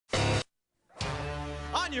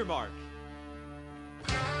On your mark.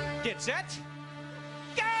 Get set.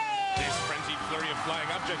 Go! This frenzied flurry of flying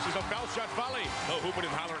objects is a foul shot volley. The hoopin'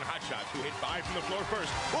 and hollering hotshots who hit 5 from the floor first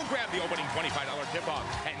will grab the opening $25 tip-off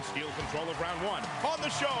and steal control of round 1 on the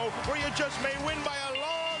show where you just may win by a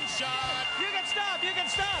long shot. You can stop, you can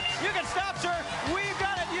stop, you can stop, sir. We've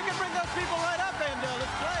got it. You can bring those people right up and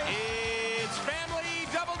let's play. It's Family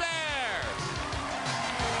Double Dare.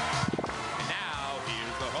 And now,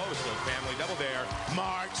 here's the host of Family Double Dare,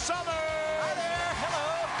 Mark Summers. Hi there. Hello.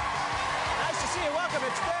 Nice to see you. Welcome.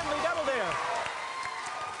 It's Family Double Dare.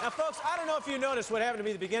 Now, folks, I don't know if you noticed what happened to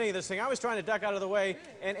me at the beginning of this thing. I was trying to duck out of the way,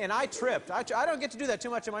 and I tripped. I don't get to do that too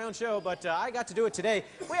much on my own show, but I got to do it today.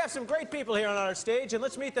 We have some great people here on our stage, and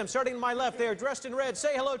let's meet them. Starting to my left, they are dressed in red.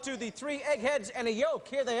 Say hello to the 3 Eggheads and a Yolk.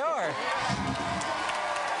 Here they are.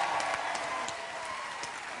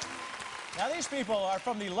 Now, these people are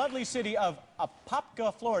from the lovely city of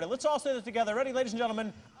Apopka, Florida. Let's all say this together. Ready, ladies and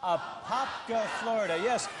gentlemen? Apopka, Florida.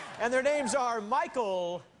 Yes. And their names are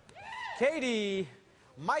Michael, Katie,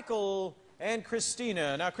 Michael, and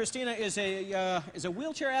Christina. Now, Christina is a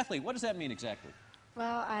wheelchair athlete. What does that mean exactly?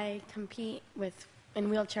 Well, I compete in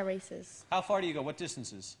wheelchair races. How far do you go? What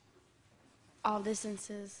distances? All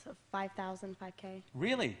distances of 5,000, 5K.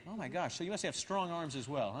 Really? Oh, my gosh. So you must have strong arms as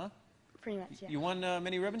well, huh? Pretty much, yeah. You won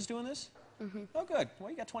many ribbons doing this? Mm-hmm. Oh, good. Well,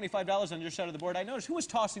 you got $25 on your side of the board. I noticed. Who was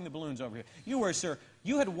tossing the balloons over here? You were, sir.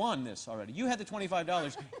 You had won this already. You had the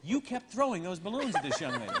 $25. You kept throwing those balloons at this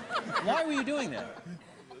young lady. Why were you doing that?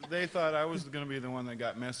 They thought I was going to be the one that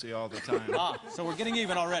got messy all the time. Ah, so we're getting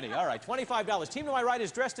even already. All right, $25. Team to my right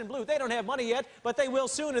is dressed in blue. They don't have money yet, but they will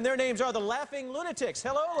soon, and their names are the Laughing Lunatics.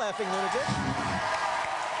 Hello, Laughing Lunatics.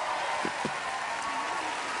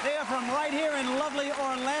 They are from right here in lovely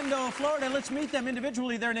Orlando, Florida. Let's meet them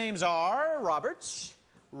individually. Their names are Roberts,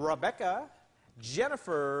 Rebecca,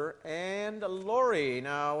 Jennifer, and Lori.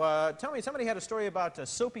 Now, tell me, somebody had a story about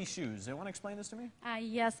soapy shoes. They want to explain this to me?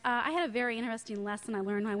 Yes. I had a very interesting lesson I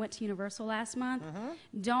learned when I went to Universal last month.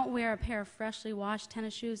 Don't wear a pair of freshly washed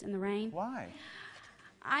tennis shoes in the rain. Why?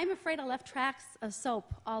 I'm afraid I left tracks of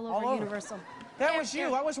soap all over Universal. That was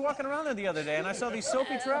you. I was walking around there the other day, and I saw these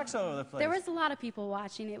soapy tracks all over the place. There was a lot of people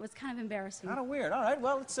watching. It was kind of embarrassing. Kind of weird. All right,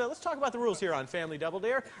 well, let's talk about the rules here on Family Double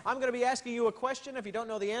Dare. I'm going to be asking you a question. If you don't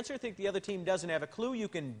know the answer, think the other team doesn't have a clue, you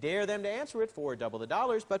can dare them to answer it for double the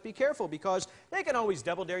dollars. But be careful, because they can always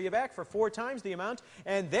double dare you back for 4 times the amount,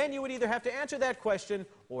 and then you would either have to answer that question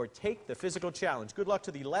or take the physical challenge. Good luck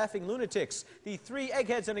to the Laughing Lunatics. The 3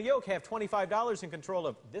 Eggheads and a Yolk have $25 in control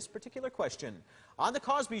of this particular question. On The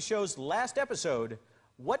Cosby Show's last episode,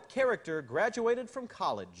 what character graduated from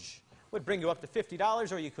college? Would bring you up to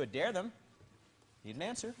 $50, or you could dare them. Need an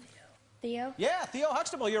answer? Theo? Yeah, Theo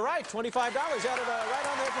Huxtable, you're right. $25 added right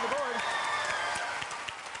on there to the board.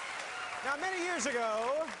 Now, many years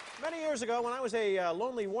ago, when I was a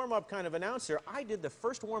lonely warm-up kind of announcer, I did the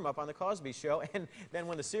first warm-up on The Cosby Show, and then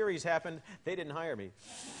when the series happened, they didn't hire me.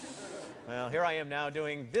 Well, here I am now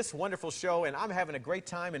doing this wonderful show, and I'm having a great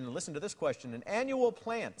time. And listen to this question. An annual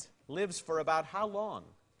plant lives for about how long?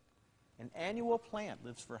 An annual plant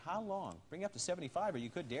lives for how long? Bring it up to 75, or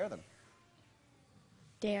you could dare them.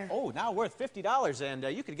 Dare. Oh, now worth $50,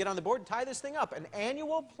 and you could get on the board and tie this thing up. An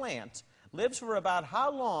annual plant lives for about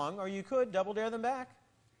how long, or you could double dare them back?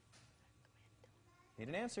 Need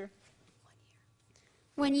an answer?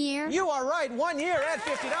 1 year. You are right. 1 year at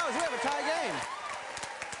 $50. We have a tie game.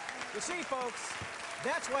 You see, folks,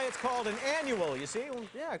 that's why it's called an annual, you see? Well,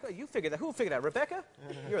 yeah, you figured that. Who figured that? Rebecca?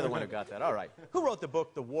 You're the one who got that. All right. Who wrote the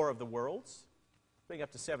book, The War of the Worlds? Bring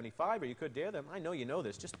up to 75, or you could dare them. I know you know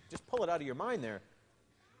this. Just pull it out of your mind there.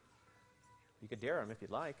 You could dare them if you'd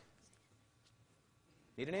like.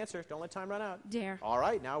 Need an answer. Don't let time run out. Dare. All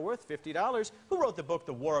right, now worth $50. Who wrote the book,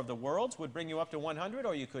 The War of the Worlds? Would bring you up to 100,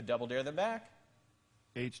 or you could double dare them back.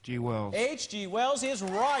 H.G. Wells. H.G. Wells is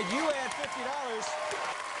right. You had $50.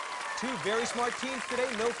 2 very smart teams today.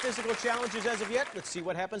 No physical challenges as of yet. Let's see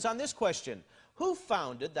what happens on this question. Who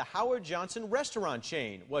founded the Howard Johnson restaurant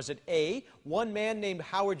chain? Was it A, one man named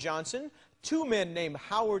Howard Johnson, 2 men named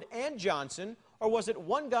Howard and Johnson, or was it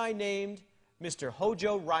one guy named Mr.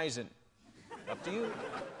 Hojo Risen? Up to you.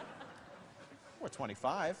 Or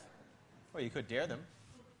 25. Or you could dare them.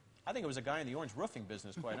 I think it was a guy in the orange roofing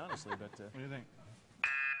business, quite honestly. But What do you think?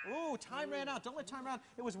 ooh, time ran out. Don't let time run out.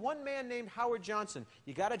 It was one man named Howard Johnson.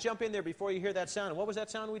 You got to jump in there before you hear that sound. What was that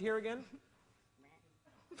sound we'd hear again?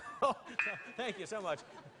 Oh, thank you so much.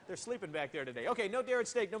 They're sleeping back there today. Okay, no dare at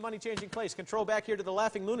stake, no money changing place. Control back here to the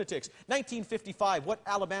Laughing Lunatics. 1955, what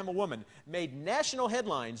Alabama woman made national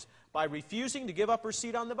headlines by refusing to give up her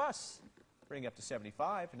seat on the bus? Bring up to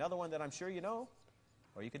 75. Another one that I'm sure you know,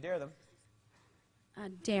 or you could dare them.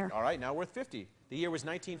 Dare. All right, now worth 50. The year was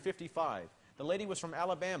 1955. The lady was from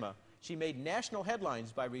Alabama. She made national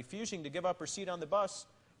headlines by refusing to give up her seat on the bus.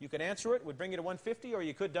 You could answer it, would bring you to 150, or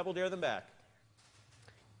you could double dare them back.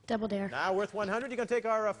 Double dare. Now worth 100. You're going to take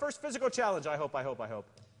our first physical challenge, I hope.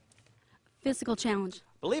 Physical challenge.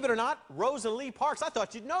 Believe it or not, Rosalie Parks. I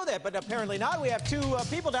thought you'd know that, but apparently not. We have two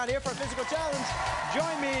people down here for a physical challenge.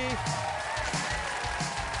 Join me.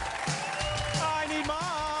 I need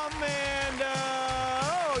Mom. And,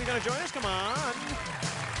 oh, you're going to join us? Come on.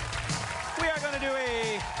 We are going to do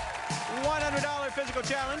a $100 physical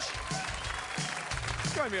challenge.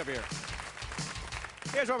 Join me up here.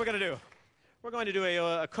 Here's what we're going to do. We're going to do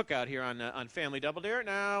a cookout here on Family Double Dare.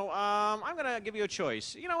 Now, I'm going to give you a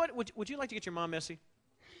choice. You know what? Would you like to get your mom messy?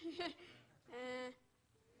 Is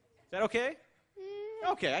that okay?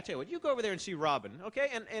 Okay, I tell you what. You go over there and see Robin, okay?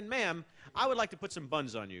 And ma'am, I would like to put some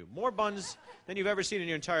buns on you. More buns than you've ever seen in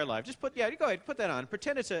your entire life. Just put, yeah, you go ahead, put that on.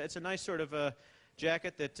 Pretend it's a nice sort of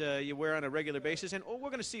jacket that you wear on a regular basis. And we're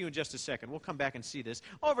going to see you in just a second. We'll come back and see this.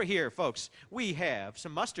 Over here, folks, we have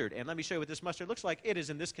some mustard. And let me show you what this mustard looks like. It is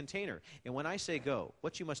in this container. And when I say go,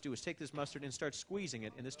 what you must do is take this mustard and start squeezing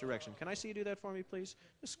it in this direction. Can I see you do that for me, please?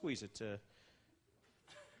 Just squeeze it.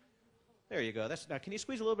 There you go. Now, can you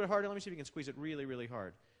squeeze a little bit harder? Let me see if you can squeeze it really, really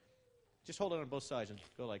hard. Just hold it on both sides and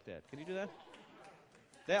go like that. Can you do that?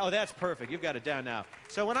 Oh, that's perfect. You've got it down now.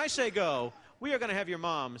 So when I say go, we are going to have your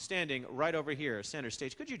mom standing right over here, center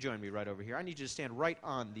stage. Could you join me right over here? I need you to stand right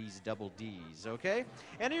on these double Ds, okay?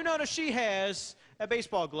 And you notice she has a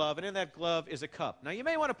baseball glove, and in that glove is a cup. Now, you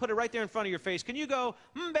may want to put it right there in front of your face. Can you go,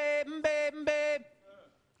 babe, babe, babe?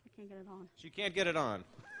 I can't get it on. She can't get it on.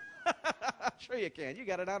 Sure you can. You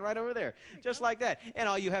got it on right over there. Just like that. And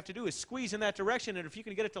all you have to do is squeeze in that direction, and if you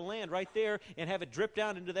can get it to land right there and have it drip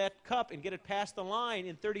down into that cup and get it past the line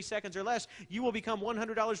in 30 seconds or less, you will become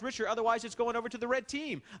 $100 richer. Otherwise, it's going over to the red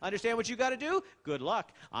team. Understand what you got to do? Good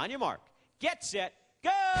luck. On your mark. Get set. Go!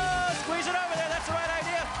 Squeeze it over there. That's the right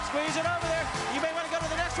idea. Squeeze it over there. You may want to go to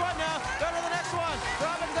the next one now. Go to the next one.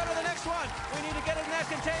 Robin, go to the next one. We need to get it in that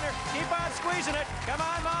container. Keep on squeezing it. Come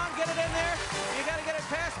on, Mom. Get it in there. You got to get it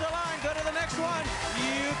past the line. Go to the next one.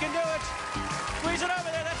 You can do it. Squeeze it over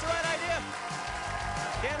there. That's the right idea.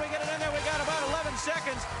 Can we get it in there? We got about 11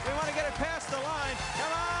 seconds. We want to get it past the line. Come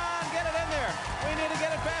on. Get it in there. We need to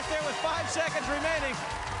get it past there with 5 seconds remaining.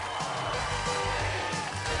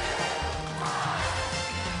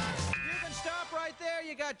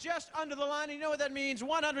 You got just under the line. You know what that means.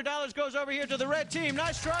 $100 goes over here to the red team.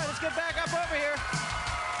 Nice try. Let's get back up over here.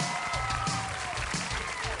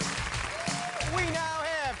 We now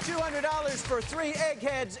have $200 for 3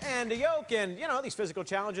 Eggheads and a Yolk. And, you know, these physical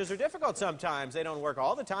challenges are difficult sometimes. They don't work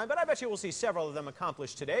all the time, but I bet you we'll see several of them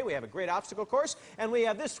accomplished today. We have a great obstacle course, and we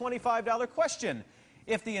have this $25 question.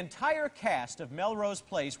 If the entire cast of Melrose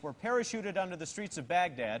Place were parachuted under the streets of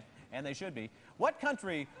Baghdad, and they should be, what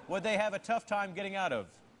country would they have a tough time getting out of?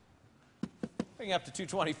 Bring up to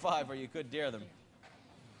 $225, or you could dare them.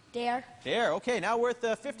 Dare. Dare. Okay, now worth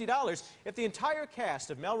 $50. If the entire cast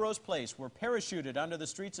of Melrose Place were parachuted under the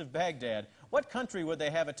streets of Baghdad, what country would they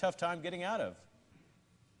have a tough time getting out of?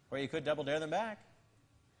 Or you could double dare them back.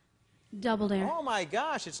 Double dare. Oh my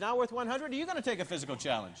gosh, it's now worth 100. Are you going to take a physical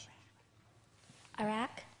challenge?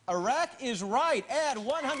 Iraq. Iraq is right. Add $100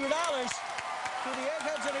 to the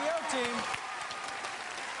Eggheads and the Yolk team.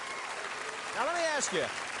 Now let me ask you,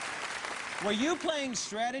 were you playing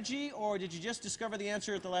strategy, or did you just discover the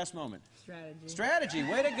answer at the last moment? Strategy. Strategy.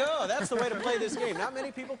 Way to go. That's the way to play this game. Not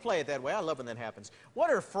many people play it that way. I love when that happens.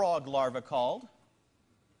 What are frog larvae called?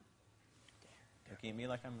 Looking at me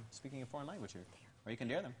like I'm speaking a foreign language here. Or you can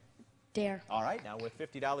dare them. Dare. All right, now with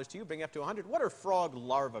 $50 to you, bring up to 100. What are frog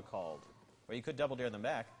larvae called? Or you could double dare them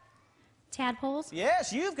back. Tadpoles?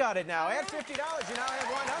 Yes, you've got it now. Add $50. You now have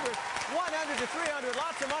 100. 100 to 300.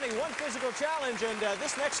 Lots of money. One physical challenge. And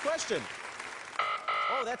this next question.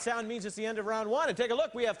 Oh, that sound means it's the end of round one. And take a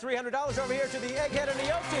look. We have $300 over here to the Egghead and the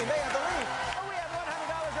Yolk team. They have the lead. Oh, we have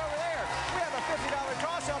 $100 over there. We have a $50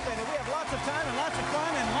 toss-up, and we have lots of time and lots of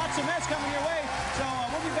fun and lots of mess coming your way. So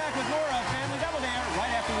we'll be back with more of Family Double Dare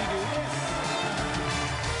right after we do this.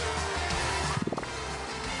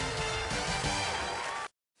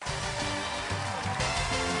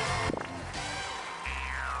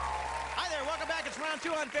 Round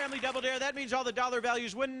 2 on Family Double Dare. That means all the dollar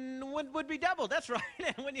values would be doubled. That's right.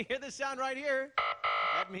 And when you hear this sound right here,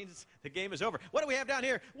 that means the game is over. What do we have down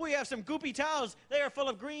here? We have some goopy towels. They are full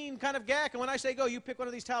of green kind of gack. And when I say go, you pick one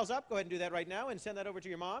of these towels up. Go ahead and do that right now and send that over to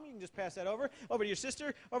your mom. You can just pass that over to your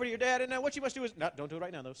sister, over to your dad. And what you must do is, don't do it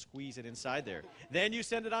right now, though. Squeeze it inside there. Then you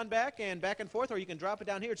send it on back and forth, or you can drop it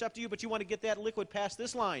down here. It's up to you, but you want to get that liquid past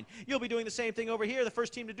this line. You'll be doing the same thing over here. The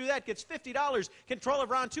first team to do that gets $50. Control of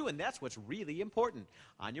round 2, and that's what's really important.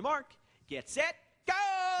 On your mark, get set, go!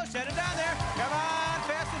 Send it down there. Come on,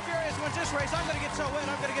 fast and furious wins this race. I'm going to get so wet,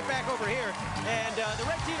 I'm going to get back over here. And the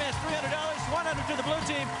red team has $300, $100 to the blue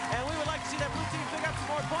team. And we would like to see that blue team pick up some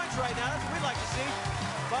more points right now. That's what we'd like to see.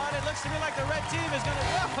 But it looks to me like the red team is going to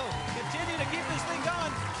continue to keep this thing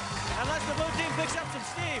going unless the blue team picks up some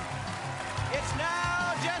steam. It's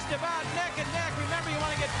now just about neck and neck. Remember, you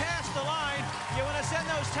want to get past the line. You want to send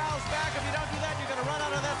those towels back. If you don't do that, you're going to run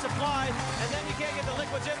out of that supply, and then you can't get the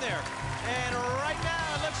liquids in there. And right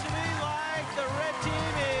now, it looks to me like the red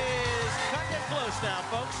team is cutting it close now,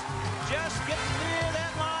 folks. Just getting near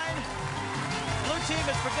that line. Blue team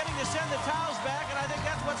is forgetting to send the towels back, and I think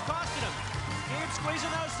that's what's costing them. Keep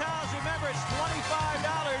squeezing those towels. Remember, it's $25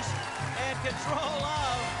 and control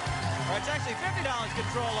of, or it's actually $50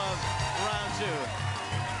 control of round 2.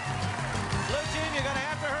 Blue team, you're going to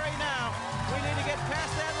have to hurry now. We need to get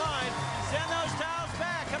past that line. Send those towels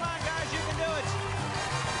back. Come on, guys, you can do it.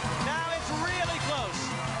 Now it's really close.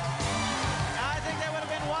 I think they would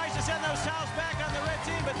have been wise to send those towels back on the red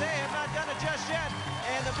team, but they have not done it just yet.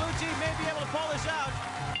 And the blue team may be able to pull this out.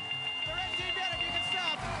 The red team did it. You can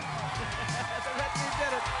stop. The red team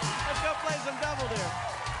did it. Let's go play some double there.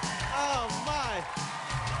 Oh, my.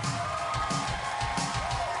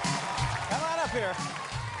 Come on up here.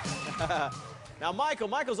 Now,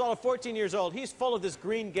 Michael's all of 14 years old. He's full of this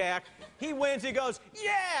green gack. He wins. He goes,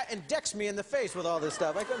 yeah, and decks me in the face with all this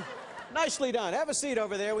stuff. Nicely done. Have a seat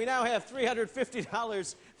over there. We now have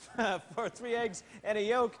 $350 for 3 eggs and a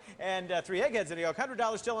yolk, and 3 eggheads and a yolk.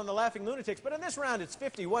 $100 still on the Laughing Lunatics. But in this round, it's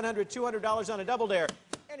 $50, $100, $200 on a double dare.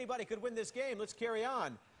 Anybody could win this game. Let's carry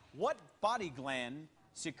on. What body gland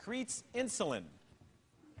secretes insulin?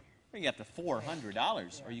 You get the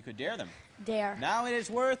 $400, or you could dare them. Dare. Now it is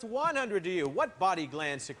worth $100 to you. What body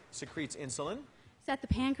gland secretes insulin? Is that the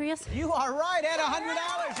pancreas? You are right. At $100, you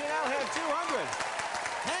now have $200.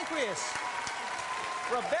 Pancreas.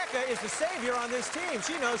 Rebecca is the savior on this team.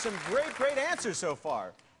 She knows some great answers so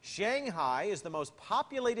far. Shanghai is the most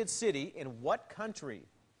populated city in what country?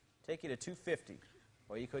 Take you to $250,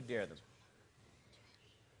 or you could dare them.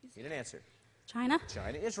 Need an answer. China?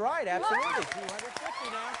 China is right, absolutely.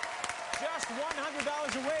 $250 now. Just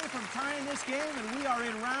 $100 away from tying this game, and we are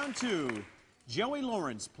in round 2. Joey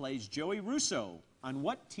Lawrence plays Joey Russo on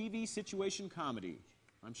what TV situation comedy?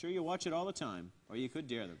 I'm sure you watch it all the time, or you could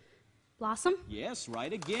dare them. Blossom? Yes,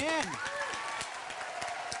 right again.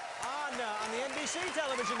 On the NBC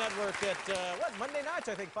television network at, Monday nights,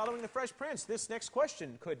 I think, following The Fresh Prince. This next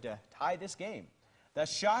question could tie this game. The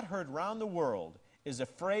shot heard round the world is a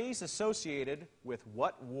phrase associated with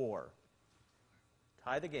what war?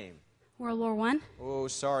 Tie the game. World War I? Oh,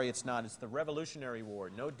 sorry, it's not. It's the Revolutionary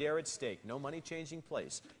War. No dare at stake. No money changing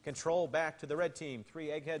place. Control back to the red team.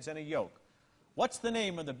 3 eggheads and a yolk. What's the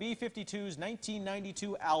name of the B-52's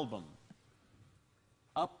 1992 album?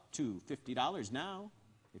 Up to $50 now.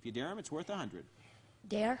 If you dare them, it's worth $100.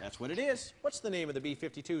 Dare. That's what it is. What's the name of the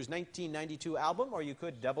B-52's 1992 album? Or you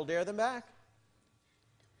could double dare them back.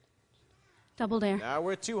 Double dare. Now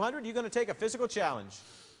we're at $200. You're going to take a physical challenge.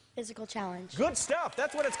 Physical challenge. Good stuff.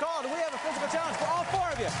 That's what it's called. We have a physical challenge for all 4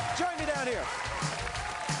 of you. Join me down here.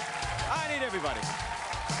 I need everybody.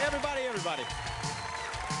 Everybody.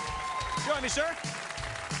 Join me, sir.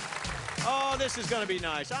 Oh, this is going to be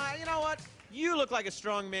nice. You know what? You look like a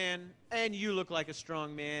strong man, and you look like a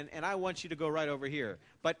strong man, and I want you to go right over here.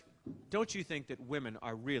 But don't you think that women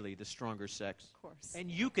are really the stronger sex? Of course.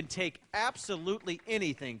 And you can take absolutely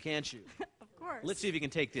anything, can't you? Of course. Let's see if you can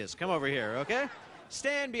take this. Come over here, okay?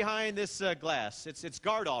 Stand behind this glass. It's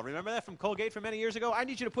Gardol. Remember that from Colgate from many years ago? I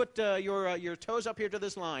need you to put your toes up here to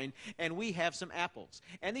this line, and we have some apples.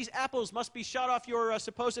 And these apples must be shot off your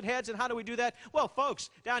supposed heads, and how do we do that? Well, folks,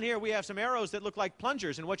 down here we have some arrows that look like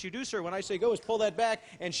plungers, and what you do, sir, when I say go is pull that back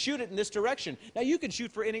and shoot it in this direction. Now, you can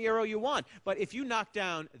shoot for any arrow you want, but if you knock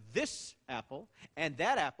down this apple and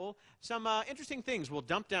that apple, some interesting things will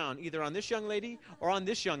dump down either on this young lady or on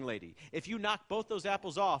this young lady. If you knock both those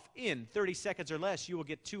apples off in 30 seconds or less, you will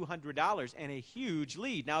get $200 and a huge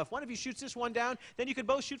lead. Now, if one of you shoots this one down, then you can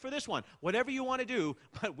both shoot for this one. Whatever you want to do,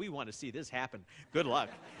 but we want to see this happen. Good luck.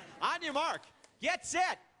 On your mark, get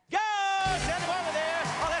set, go! Send them over there.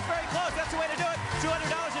 Oh, that's very close. That's the way to do it.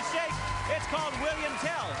 $200 at stake. It's called William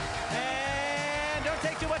Tell. And And don't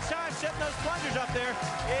take too much time setting those plungers up there.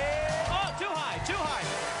 Oh, too high, too high.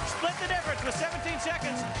 Split the difference with 17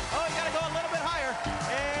 seconds. Oh, you got to go a little bit higher.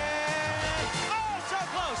 And, oh, so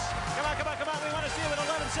close. Come on, come on, come on. We want to see it with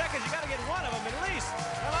 11 seconds. You got to get one of them at least.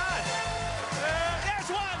 Come on. There's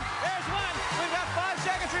one. There's one. We've got 5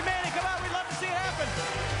 seconds remaining. Come on, we'd love to see it happen.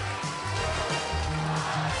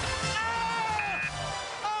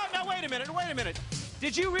 Oh, now wait a minute, wait a minute.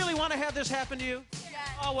 Did you really want to have this happen to you? Yeah.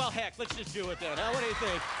 Oh, well, heck, let's just do it then, huh? What do you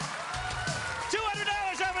think?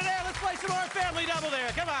 $200 over there. Let's play some more Family Double there.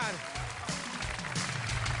 Come on.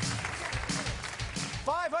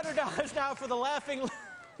 $500 now for the Laughing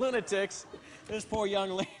Lunatics. This poor young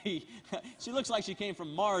lady. She looks like she came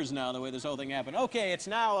from Mars now, the way this whole thing happened. Okay, it's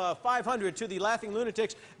now $500 to the Laughing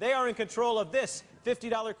Lunatics. They are in control of this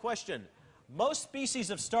 $50 question. Most species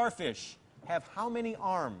of starfish have how many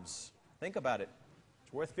arms? Think about it.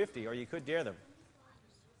 It's worth 50, or you could dare them.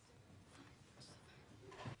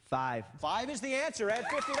 5. 5 is the answer at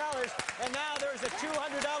 $50. And now there's a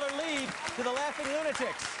 $200 lead to the Laughing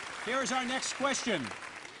Lunatics. Here is our next question.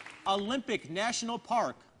 Olympic National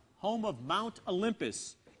Park, home of Mount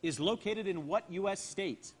Olympus, is located in what U.S.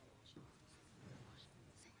 state?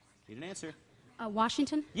 Need an answer.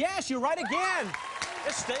 Washington? Yes, you're right again.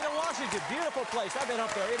 The state of Washington. Beautiful place. I've been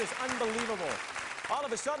up there. It is unbelievable. All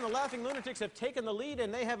of a sudden, the Laughing Lunatics have taken the lead,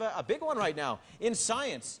 and they have a big one right now. In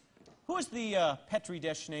science, who is the Petri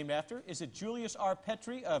dish named after? Is it Julius R.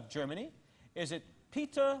 Petri of Germany? Is it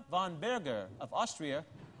Peter von Berger of Austria?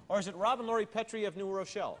 Or is it Robin Laurie Petri of New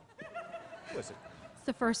Rochelle? Who is it? It's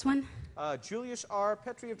the first one. Julius R.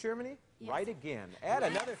 Petri of Germany? Yes. Right again. Add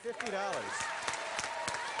another $50.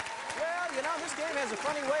 Well, you know, this game has a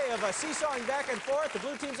funny way of seesawing back and forth. The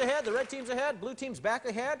blue team's ahead, the red team's ahead, blue team's back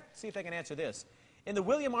ahead. See if they can answer this. In the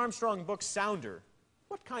William Armstrong book, Sounder,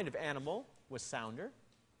 what kind of animal was Sounder?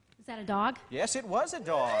 Is that a dog? Yes, it was a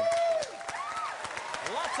dog.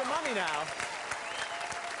 Lots of money now.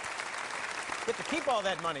 Get to keep all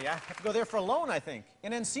that money. I have to go there for a loan, I think.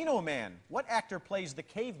 In Encino Man, what actor plays the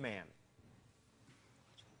caveman?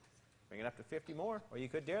 Bring it up to 50 more, or you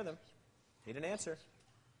could dare them. Need an answer.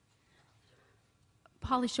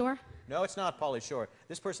 Pauly Shore? No, it's not Pauly Shore.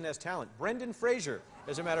 This person has talent. Brendan Fraser,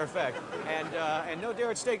 as a matter of fact. And no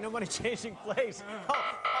dare at stake, no money changing place.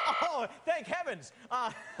 Oh, thank heavens.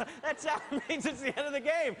 That sound means it's the end of the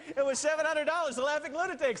game. It was $700. The Laughing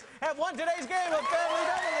Lunatics have won today's game of Family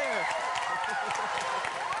Double there.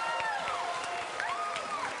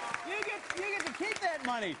 You get to keep that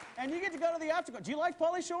money, and you get to go to the obstacle. Do you like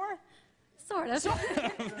Pauly Shore? Sort of.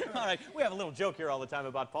 All right, we have a little joke here all the time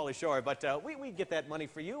about Pauly Shore, but we get that money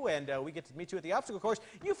for you, and we get to meet you at the obstacle course.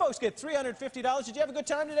 You folks get $350. Did you have a good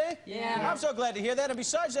time today? Yeah. I'm so glad to hear that. And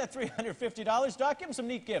besides that $350, Doc, give them some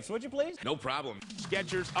neat gifts, would you please? No problem.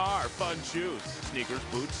 Skechers are fun shoes. Sneakers,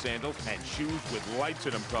 boots, sandals, and shoes with lights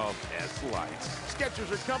in them called S-Lights.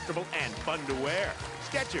 Skechers are comfortable and fun to wear.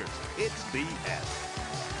 Skechers, it's the S.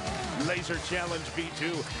 Laser Challenge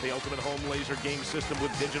V2, the ultimate home laser game system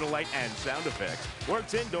with digital light and sound effects.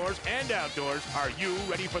 Works indoors and outdoors. Are you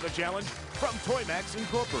ready for the challenge? From Toymax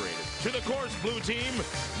Incorporated. To the course, blue team.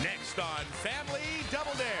 Next on Family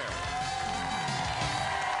Double Dare.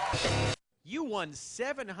 You won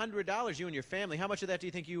 $700, you and your family. How much of that do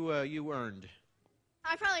you think you earned?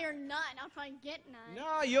 I probably earned none. I'll probably get none.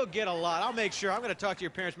 No, you'll get a lot. I'll make sure. I'm going to talk to your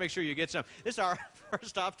parents, make sure you get some. This is our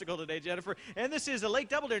first obstacle today, Jennifer. And this is a Lake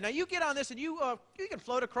Double Dare. Now, you get on this, and you can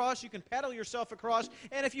float across. You can paddle yourself across.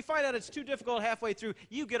 And if you find out it's too difficult halfway through,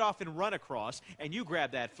 you get off and run across. And you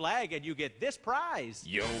grab that flag, and you get this prize.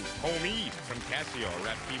 Yo, homie, from Casio, a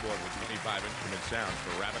rap keyboard with 25 instrument sounds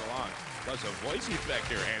for rapping along. Plus a voice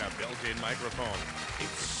effector and a built-in microphone.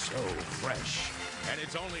 It's so fresh. And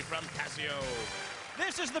it's only from Casio.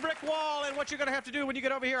 This is the brick wall, and what you're going to have to do when you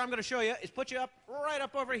get over here, I'm going to show you, is put you up right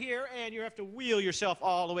up over here, and you have to wheel yourself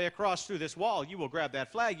all the way across through this wall. You will grab that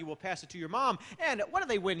flag, you will pass it to your mom, and what do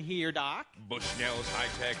they win here, Doc? Bushnell's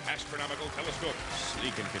high-tech astronomical telescope,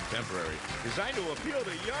 sleek and contemporary, designed to appeal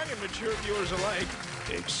to young and mature viewers alike.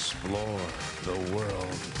 Explore the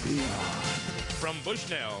world beyond. From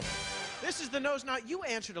Bushnell. This is the nose knot. You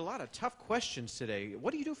answered a lot of tough questions today.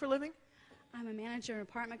 What do you do for a living? I'm a manager in an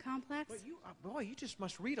apartment complex. But you, boy, you just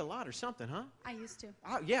must read a lot or something, huh? I used to.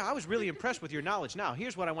 Yeah, I was really impressed with your knowledge. Now,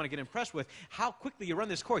 here's what I want to get impressed with. How quickly you run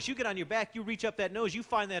this course. You get on your back, you reach up that nose, you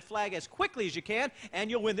find that flag as quickly as you can,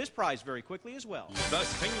 and you'll win this prize very quickly as well. The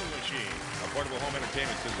Singing Machine, a portable home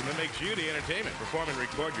entertainment system that makes you the entertainment. Perform and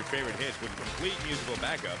record your favorite hits with complete musical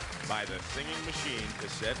backup by the Singing Machine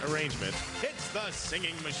cassette arrangement. It's the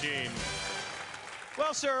Singing Machine.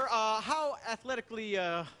 Well, sir, how athletically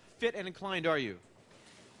fit and inclined are you?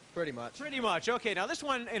 Pretty much. Pretty much. Okay, now this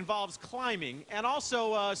one involves climbing and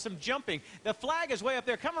also some jumping. The flag is way up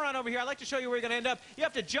there. Come around over here. I'd like to show you where you're going to end up. You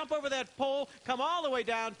have to jump over that pole, come all the way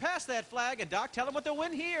down, past that flag, and Doc, tell them what they'll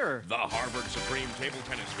win here. The Harvard Supreme Table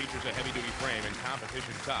Tennis features a heavy-duty frame and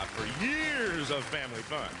competition top for years of family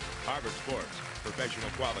fun. Harvard Sports, professional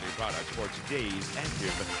quality products for today's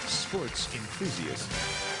active sports enthusiasts.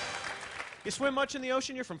 You swim much in the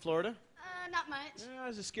ocean? You're from Florida. Not much.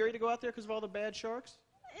 Is it scary to go out there because of all the bad sharks?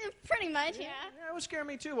 Pretty much, yeah. Yeah, it would scare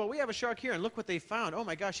me too. Well, we have a shark here, and look what they found. Oh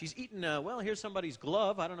my gosh, he's eaten, well, here's somebody's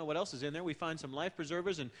glove. I don't know what else is in there. We find some life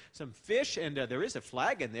preservers and some fish, and there is a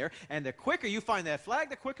flag in there. And the quicker you find that flag,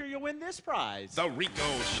 the quicker you'll win this prize. The Rico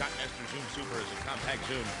Shotmaster Zoom Super is a compact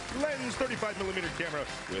zoom lens 35mm camera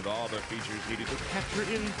with all the features needed to capture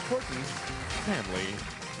important family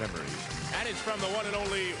memories. And it's from the one and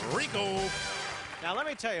only Rico. Now, let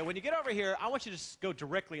me tell you, when you get over here, I want you to just go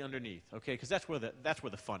directly underneath, okay? Because that's where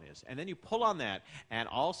the fun is. And then you pull on that, and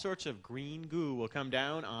all sorts of green goo will come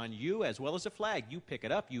down on you as well as a flag. You pick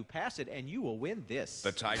it up, you pass it, and you will win this.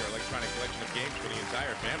 The Tiger electronic collection of games for the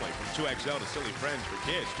entire family, from 2XL to Silly Friends for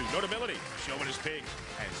kids, to Notability, Showman is Pigs,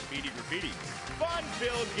 and Speedy Graffiti.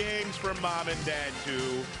 Fun-filled games for mom and dad,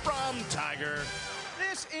 too, from Tiger.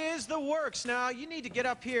 This is the works. Now, you need to get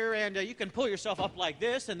up here, and you can pull yourself up like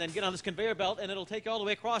this and then get on this conveyor belt, and it'll take you all the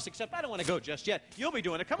way across, except I don't want to go just yet. You'll be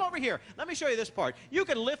doing it. Come over here. Let me show you this part. You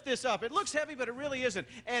can lift this up. It looks heavy, but it really isn't.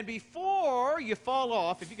 And before you fall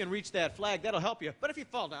off, if you can reach that flag, that'll help you. But if you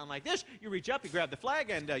fall down like this, you reach up, you grab the flag,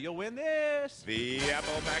 and you'll win this. The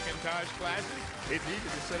Apple Macintosh Classic. It's easy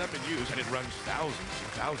to set up and use, and it runs thousands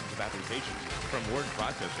and thousands of applications, from word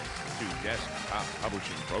processing to desktop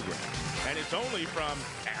publishing programs. And it's only from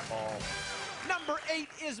Apple. Number 8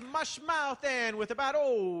 is Mushmouth, and with about,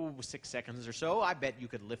 6 seconds or so, I bet you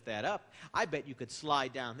could lift that up. I bet you could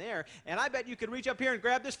slide down there, and I bet you could reach up here and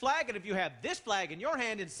grab this flag, and if you have this flag in your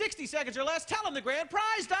hand in 60 seconds or less, tell them the grand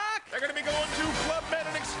prize, Doc! They're going to be going to Club Med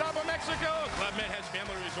in Ixtapa, Mexico. Club Med has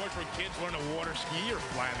family resorts where kids learn to water ski or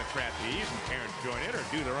fly in the trapeze, and parents join in or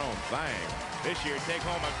do their own thing. This year, take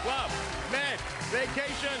home a Club Med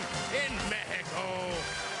vacation in Mexico.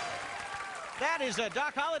 That is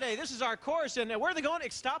Doc Holliday. This is our course, and where are they going?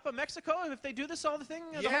 Ixtapa, Mexico? If they do this all the thing?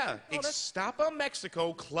 Yeah, Ixtapa,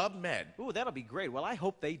 Mexico, Club Med. Ooh, that'll be great. Well, I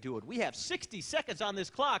hope they do it. We have 60 seconds on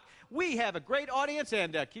this clock. We have a great audience,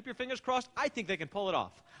 and keep your fingers crossed. I think they can pull it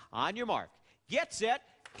off. On your mark, get set,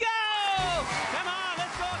 go! Come on,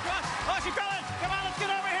 let's go across. Oh, she fell in. Come on, let's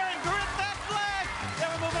get over here and grip that flag.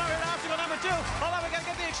 Then we're moving over to obstacle number 2. Hold on, we got to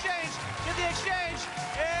get the exchange. Get the exchange.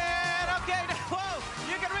 And okay, whoa,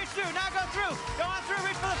 you can reach through. Now go through. Go on through,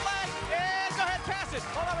 reach for the flag, and go ahead, pass it.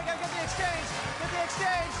 Hold on, we got to get the exchange. Get the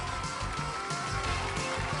exchange.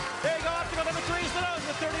 There you go, obstacle number 3 is the nose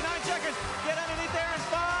with 39 seconds. Get underneath there and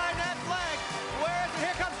find that flag. Where is it?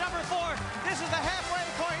 Here comes number 4. This is the halfway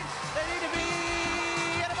point. They need to be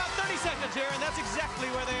at about 30 seconds here, and that's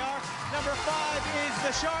exactly where they are. Number 5 is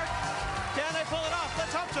the shark. Can they pull it off?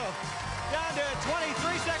 Let's hope so. Down to 23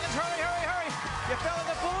 seconds. Hurry, hurry, hurry. You fell in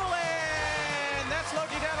the pool, and that slowed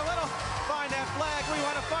you down a little. Find that flag. We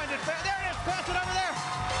want to find it. There it is. Pass it over there.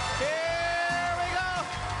 Here we go.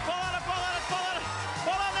 Pull on it, pull on it, pull on it.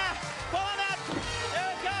 Pull on that. Pull on that.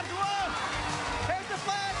 There it comes. Whoa. Here's the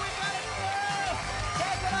flag. We got it. Whoa.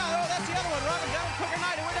 Pass it out. Oh, that's the other one. Robin down quicker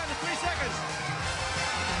night, and we're down to 3 seconds.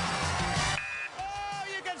 Oh,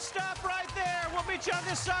 you can stop right there. We'll meet you on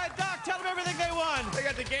this side. Doc, tell them everything they won. They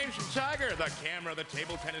got the games from Tiger, the camera, the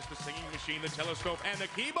table tennis, the singing machine, the telescope, and the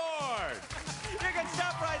keyboard. You can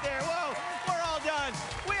stop right there. Whoa, we're all done.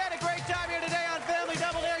 We had a great time here today on Family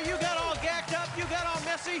Double Dare. You got all gacked up. You got all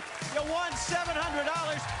messy. You won $700.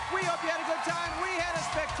 We hope you had a good time. We had a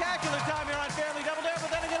spectacular time here on Family Double Dare,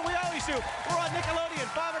 but then again, we always do. We're on Nickelodeon,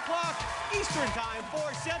 5 o'clock Eastern Time, 4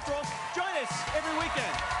 Central. Join us every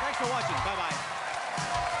weekend. Thanks for watching. Bye-bye.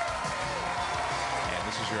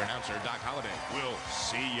 This is your announcer, Doc Holliday. We'll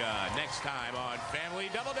see ya next time on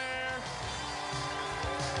Family Double Dare.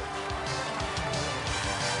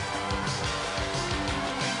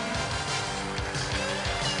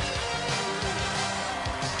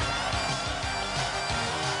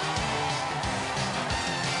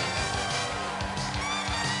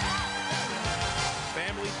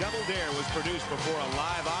 Family Double Dare was produced before a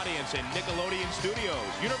live audience in Nickelodeon Studios,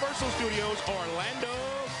 Universal Studios, Orlando,